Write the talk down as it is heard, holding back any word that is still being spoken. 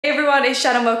Hey everyone, it's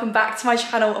Shannon. Welcome back to my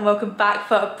channel and welcome back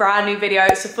for a brand new video.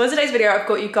 So for today's video, I've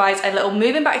got you guys a little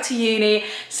moving back to uni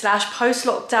 /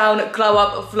 post-lockdown glow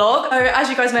up vlog. So as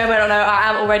you guys may or may not know,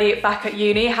 I am already back at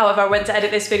uni. However, I went to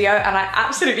edit this video and I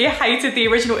absolutely hated the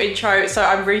original intro, so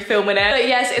I'm refilming it. But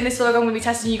yes, in this vlog, I'm gonna be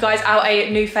testing you guys out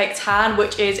a new fake tan,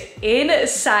 which is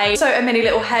insane. So a mini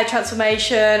little hair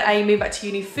transformation, a move back to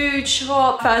uni food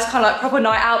shop, first kind of like proper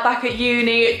night out back at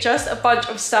uni, just a bunch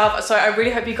of stuff. So I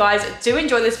really hope you guys do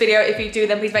enjoy this video. If you do,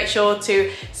 then please make sure to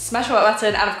smash the like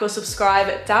button and of course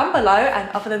subscribe down below. And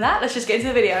other than that, let's just get into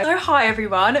the video. So hi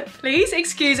everyone, please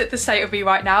excuse the state of me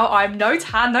right now. I'm no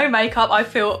tan, no makeup, I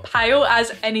feel pale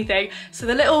as anything. So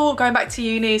the little going back to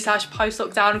uni /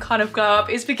 post-lockdown kind of glow up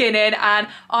is beginning, and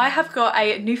I have got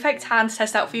a new fake tan to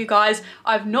test out for you guys.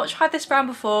 I've not tried this brand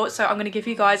before, so I'm going to give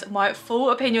you guys my full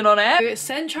opinion on it.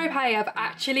 Tropez have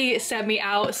actually sent me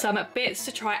out some bits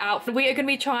to try out. We are going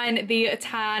to be trying the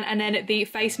tan and then the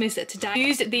face mist today. I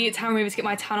used the tan remover to get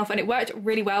my tan off and it worked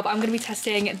really well, but I'm going to be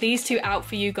testing these two out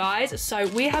for you guys. So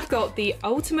we have got the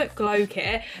Ultimate Glow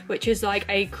Kit, which is like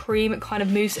a cream kind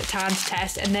of mousse tan to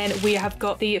test, and then we have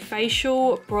got the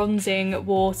facial bronzing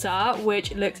water,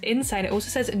 which looks insane. It also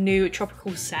says a new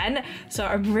tropical scent, so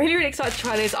I'm really excited to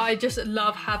try this. I just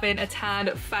love having a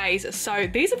tanned face, so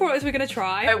these are products we're going to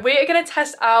try. So we are going to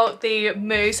test out the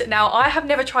mousse. Now I have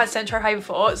never tried Tropez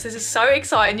before, so this is so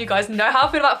exciting. You guys know how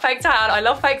I feel about fake tan. I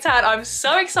love fake tan. I'm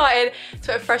so excited to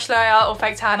put a fresh layer of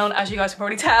fake tan on, as you guys can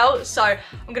probably tell. So I'm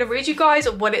going to read you guys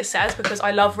what it says because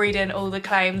I love reading all the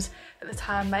claims that the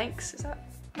tan makes. Is that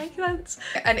making sense?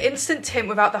 An instant tint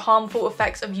without the harmful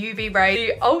effects of UV rays.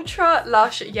 The ultra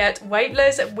lush yet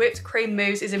weightless whipped cream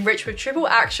mousse is enriched with triple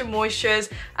action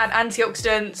moistures and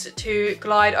antioxidants to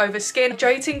glide over skin,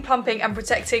 hydrating, plumping and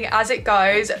protecting as it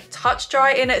goes. Touch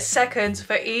dry in seconds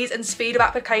for ease and speed of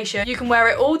application. You can wear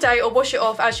it all day or wash it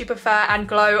off as you prefer and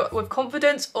glow with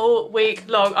confidence all week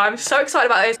long. I'm so excited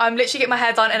about this. I'm literally getting my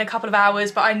hair done in a couple of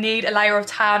hours, but I need a layer of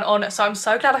tan on, so I'm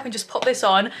so glad I can just pop this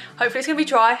on. Hopefully it's gonna be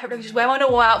dry. Hopefully I can just wear my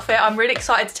normal outfit. I'm really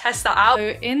excited to test that out. So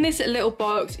in this little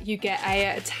box you get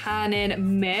a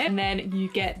tanning mitt and then you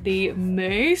get the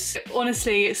mousse. It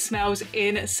honestly smells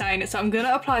insane, so I'm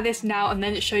gonna apply this now and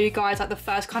then show you guys like the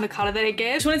first kind of color that it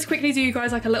gives. Just wanted to quickly do you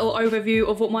guys like a little overview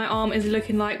of what my arm is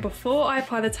looking like before I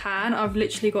apply the tan. I've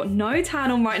literally got no tan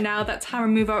on right now. That tan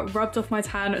remover rubbed off my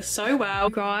tan so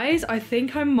well. Guys, I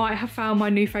think I might have found my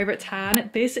new favorite tan.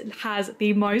 This has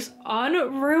the most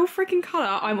unreal freaking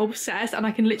color. I'm obsessed, and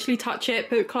I can literally touch it,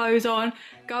 put clothes on,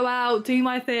 go out, do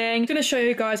my thing. I'm gonna show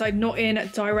you guys like not in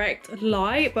direct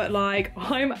light, but like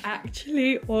I'm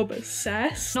actually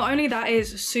obsessed. Not only that,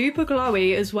 is super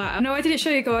glowy as well. No, I didn't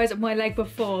show you guys my leg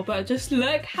before, but just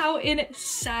look how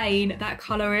insane that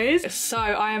color is. So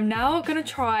I am now gonna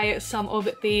try some of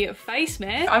the face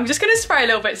mist. I'm just gonna spray a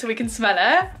little bit so we can smell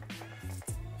it.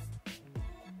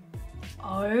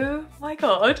 Oh my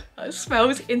god, that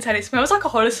smells insane. It smells like a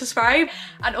Hollister spray.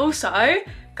 And also,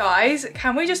 guys,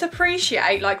 can we just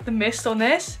appreciate like the mist on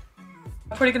this?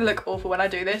 I'm probably gonna look awful when I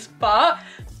do this, but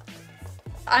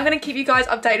I'm gonna keep you guys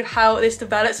updated with how this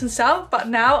develops and stuff. But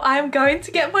now I am going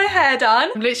to get my hair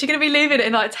done. I'm literally gonna be leaving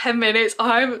in like 10 minutes.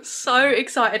 I'm so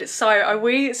excited. So are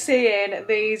we seeing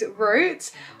these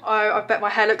roots? I bet my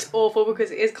hair looks awful because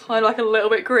it is kind of like a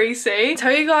little bit greasy. I'll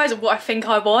tell you guys what I think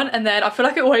I want, and then I feel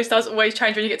like it always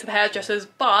change when you get to the hairdressers,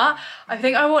 but I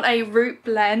think I want a root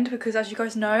blend because, as you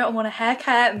guys know, I want a hair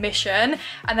care mission,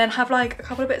 and then have like a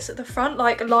couple of bits at the front,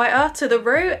 like lighter to the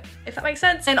root, if that makes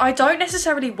sense. And I don't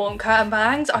necessarily want curtain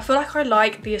bangs. I feel like I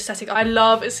like the aesthetic. I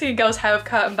love seeing girls' hair with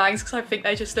curtain bangs because I think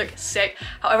they just look sick.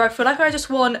 However, I feel like I just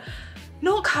want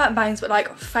not curtain bangs, but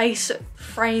like face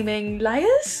framing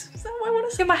layers. Is that what I want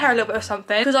to see? Give my hair a little bit of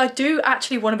something, because I do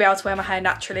actually want to be able to wear my hair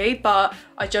naturally, but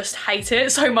I just hate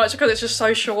it so much because it's just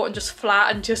so short and just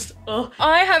flat and just ugh.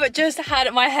 I have just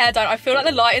had my hair done. I feel like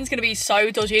the lighting's gonna be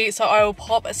so dodgy, so I will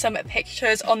pop some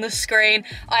pictures on the screen.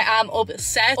 I am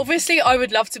obsessed. Obviously I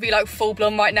would love to be like full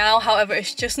blonde right now, however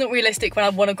it's just not realistic when I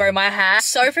want to grow my hair.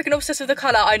 So freaking obsessed with the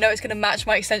color. I know it's gonna match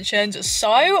my extensions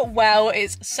so well.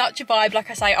 It's such a vibe.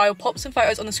 Like I say, I will pop some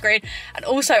photos on the screen, and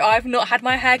also I've not had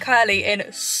my hair curly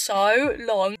in so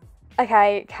long.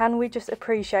 Okay, can we just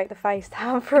appreciate the face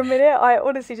tan for a minute? I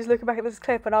honestly just looking back at this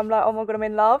clip and I'm like, oh my god, I'm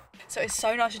in love. So it's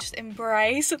so nice to just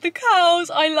embrace the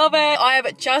curls. I love it. I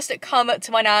have just come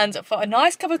to my nan's for a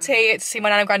nice cup of tea to see my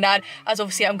nan and granddad, as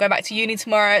obviously I'm going back to uni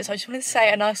tomorrow. So I just wanted to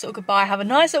say a nice little goodbye, have a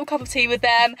nice little cup of tea with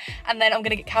them, and then I'm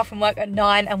gonna get Cal from work at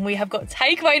 9, and we have got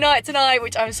takeaway night tonight,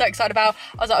 which I'm so excited about.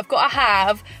 I was like, I've got to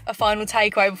have a final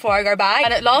takeaway before I go back.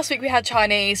 And last week we had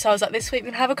Chinese, so I was like, this week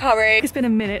we're gonna have a curry. It's been a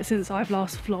minute since I've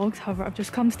last vlogged. cover. I've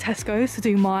just come to Tesco's to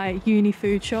do my uni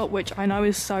food shop, which I know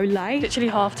is so late. Literally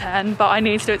 10:30, but I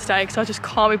need to do it today because I just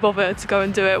can't be bothered to go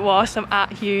and do it whilst I'm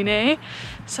at uni.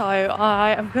 So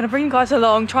I am going to bring you guys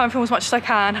along, try and film as much as I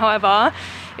can. However,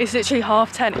 it's literally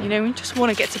 10:30, you know, we just want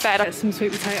to get to bed. I get some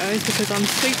sweet potatoes because I'm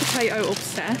sweet potato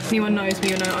obsessed. If anyone knows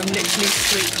me, you know I'm literally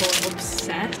sweet corn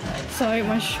obsessed. So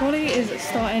my trolley is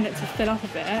starting to fill up a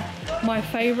bit. My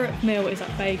favourite meal is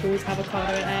like bagels,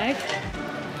 avocado and egg.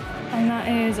 And that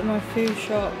is my food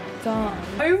shop done.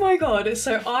 Oh my god,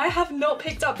 so I have not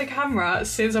picked up the camera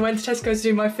since I went to Tesco's to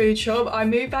do my food shop. I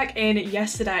moved back in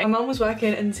yesterday. My mum was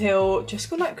working until just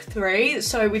gone like 3,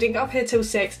 so we didn't get up here till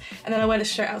 6, and then I went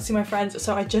straight out to see my friends,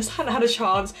 so I just hadn't had a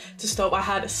chance to stop. I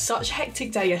had such a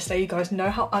hectic day yesterday. You guys know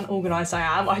how unorganised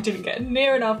I am. I didn't get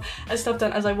near enough as stuff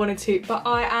done as I wanted to, but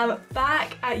I am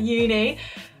back at uni.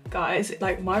 Guys,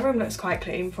 like my room looks quite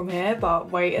clean from here, but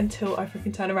wait until I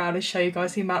freaking turn around and show you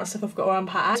guys the amount of stuff I've got to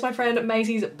unpack. It's my friend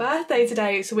Maisie's birthday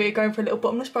today, so we're going for a little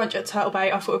bottomless brunch at Turtle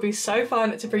Bay. I thought it'd be so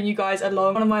fun to bring you guys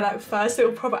along. One of my like first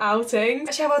little proper outings.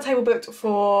 Actually have our table booked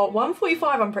for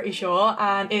 1:45, I'm pretty sure,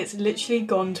 and it's literally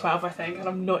gone 12, I think, and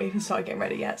I'm not even started getting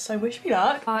ready yet, so wish me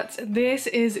luck. But this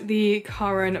is the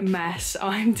current mess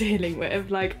I'm dealing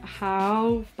with. Like,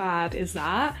 how bad is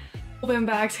that? All them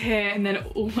bags here, and then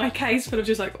all my case full of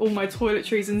just like all my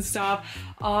toiletries and stuff.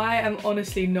 I am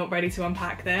honestly not ready to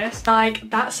unpack this. Like,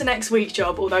 that's the next week's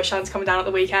job, although Shan's coming down at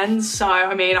the weekends, so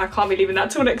I mean I can't be leaving that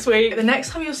till next week. The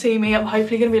next time you'll see me, I'm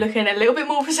hopefully going to be looking a little bit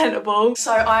more presentable.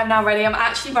 So I am now ready. I'm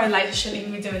actually running late, I shouldn't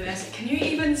even be doing this. Can you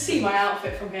even see my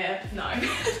outfit from here? No.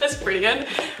 That's brilliant.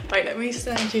 Wait, let me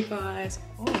stand you guys.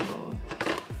 Oh,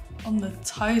 on the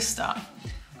toaster.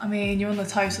 I mean, you're on the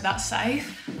toaster, that's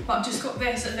safe. But I've just got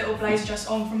this little blazer dress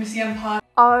on from Miss Empire.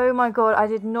 Oh my god, I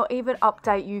did not even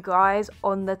update you guys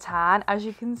on the tan. As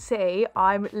you can see,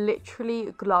 I'm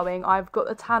literally glowing. I've got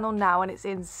the tan on now and it's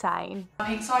insane.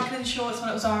 Pink cycling shorts, my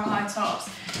little Zara high tops.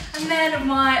 And then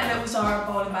my little Zara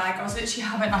bowling bag. I was literally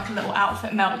having like a little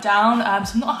outfit meltdown.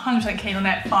 So I'm not 100% keen on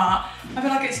it, but I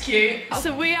feel like it's cute.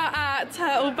 So we are at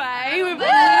Turtle Bay with all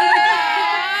the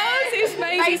girls. It's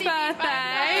Maisie's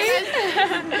birthday.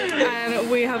 And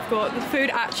we have got, the food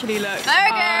actually looks unreal.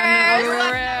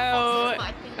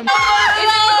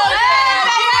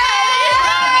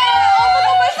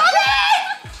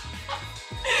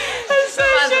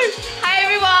 Hi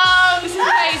everyone! This is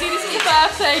Maisie, this is the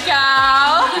birthday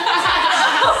girl.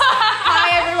 Hi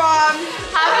everyone!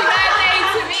 Happy birthday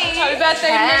to me! Happy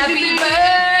birthday, Happy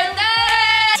birthday!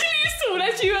 She's tall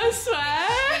as you, I swear.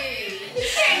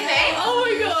 Oh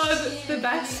my god, the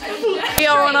best. We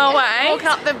are on our way. Walking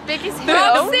up the biggest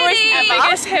hill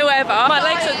biggest hill ever. My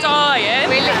legs are dying.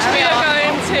 We are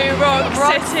going to Rock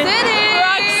City.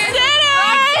 Rock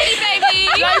City, baby!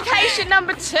 Location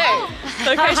number 2.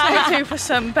 Location number 2 for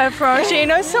some beverage. You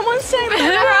know, someone say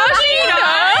beverage.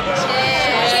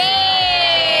 Cheers!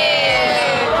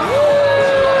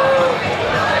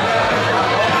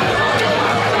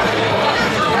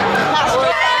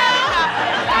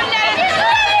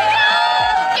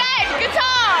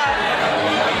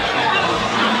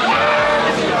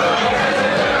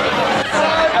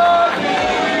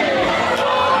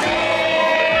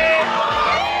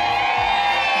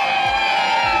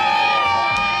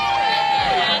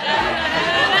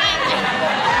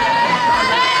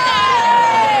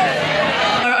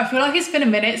 It's been a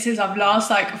minute since I've last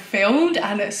like filmed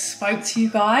and spoke to you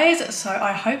guys, so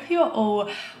I hope you're all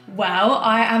well.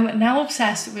 I am now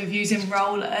obsessed with using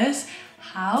rollers.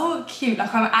 How cute.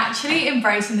 Like, I'm actually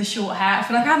embracing the short hair. I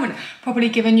feel like I haven't properly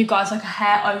given you guys like a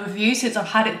hair overview since I've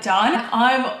had it done.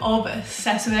 I'm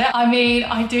obsessed with it. I mean,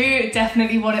 I do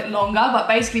definitely want it longer, but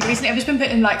basically recently I've just been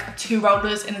putting like 2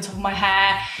 rollers in the top of my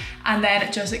hair and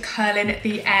then just curling at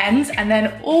the ends. And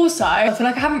then also, I feel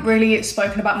like I haven't really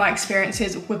spoken about my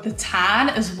experiences with the tan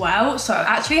as well. So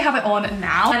I actually have it on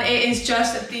now and it is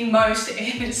just the most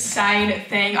insane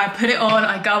thing. I put it on,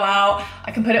 I go out,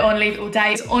 I can put it on, leave it all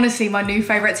day. It's honestly my new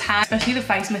favorite tan, especially the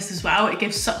face mist as well. It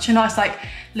gives such a nice like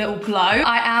little glow.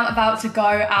 I am about to go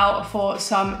out for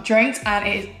some drinks and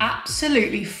it is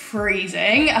absolutely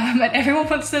freezing and everyone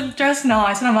wants to dress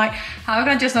nice and I'm like, how am I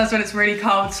gonna dress nice when it's really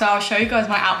cold? So I'll show you guys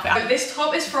my outfit. This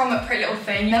top is from a Pretty Little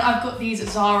Thing. Then I've got these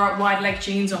Zara wide leg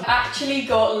jeans on. I've actually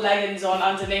got leggings on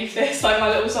underneath this, like my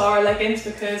little Zara leggings,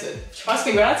 because trust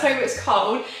me, when I tell you it's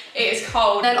cold, it is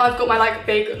cold. Then I've got my like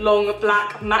big long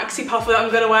black maxi puffer that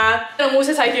I'm gonna wear. And I'm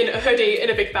also taking a hoodie in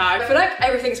a big bag. I feel like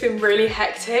everything's been really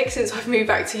hectic since I've moved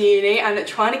back to uni and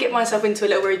trying to get myself into a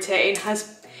little routine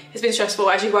has it's been stressful.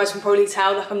 As you guys can probably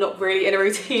tell, like I'm not really in a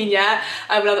routine yet.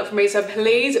 I love that for me, so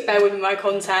please bear with me my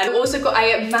content. I've also got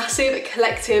a massive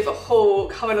collective haul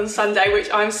coming on Sunday, which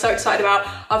I'm so excited about.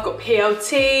 I've got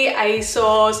PLT,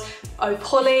 ASOS,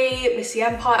 Opoly, Missy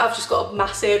Empire. I've just got a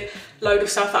massive load of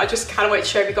stuff that I just cannot wait to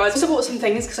show you guys. I also bought some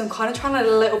things because I'm kind of trying a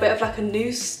little bit of like a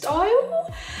new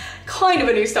style. Kind of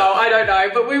a new style, I don't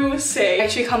know, but we will see. Make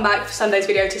sure you come back for Sunday's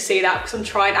video to see that because I'm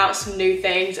trying out some new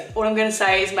things. All I'm gonna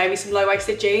say is maybe some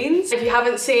low-waisted jeans. If you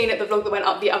haven't seen the vlog that went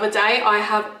up the other day, I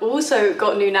have also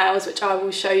got new nails, which I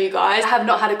will show you guys. I have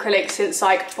not had acrylic since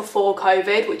like before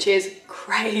COVID, which is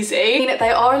crazy.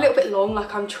 They are a little bit long,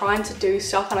 like I'm trying to do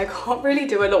stuff and I can't really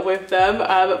do a lot with them,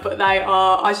 but they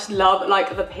are, I just love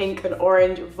like the pink and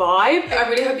orange vibe. I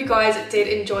really hope you guys did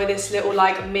enjoy this little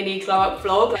like mini glow up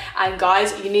vlog. And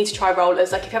guys, you need to try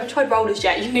rollers. Like if you haven't tried rollers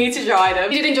yet, you need to try them.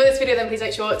 If you did enjoy this video, then please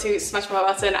make sure to smash my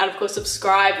like button and of course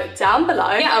subscribe down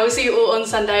below. Yeah, I will see you all on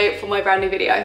Sunday for my brand new video.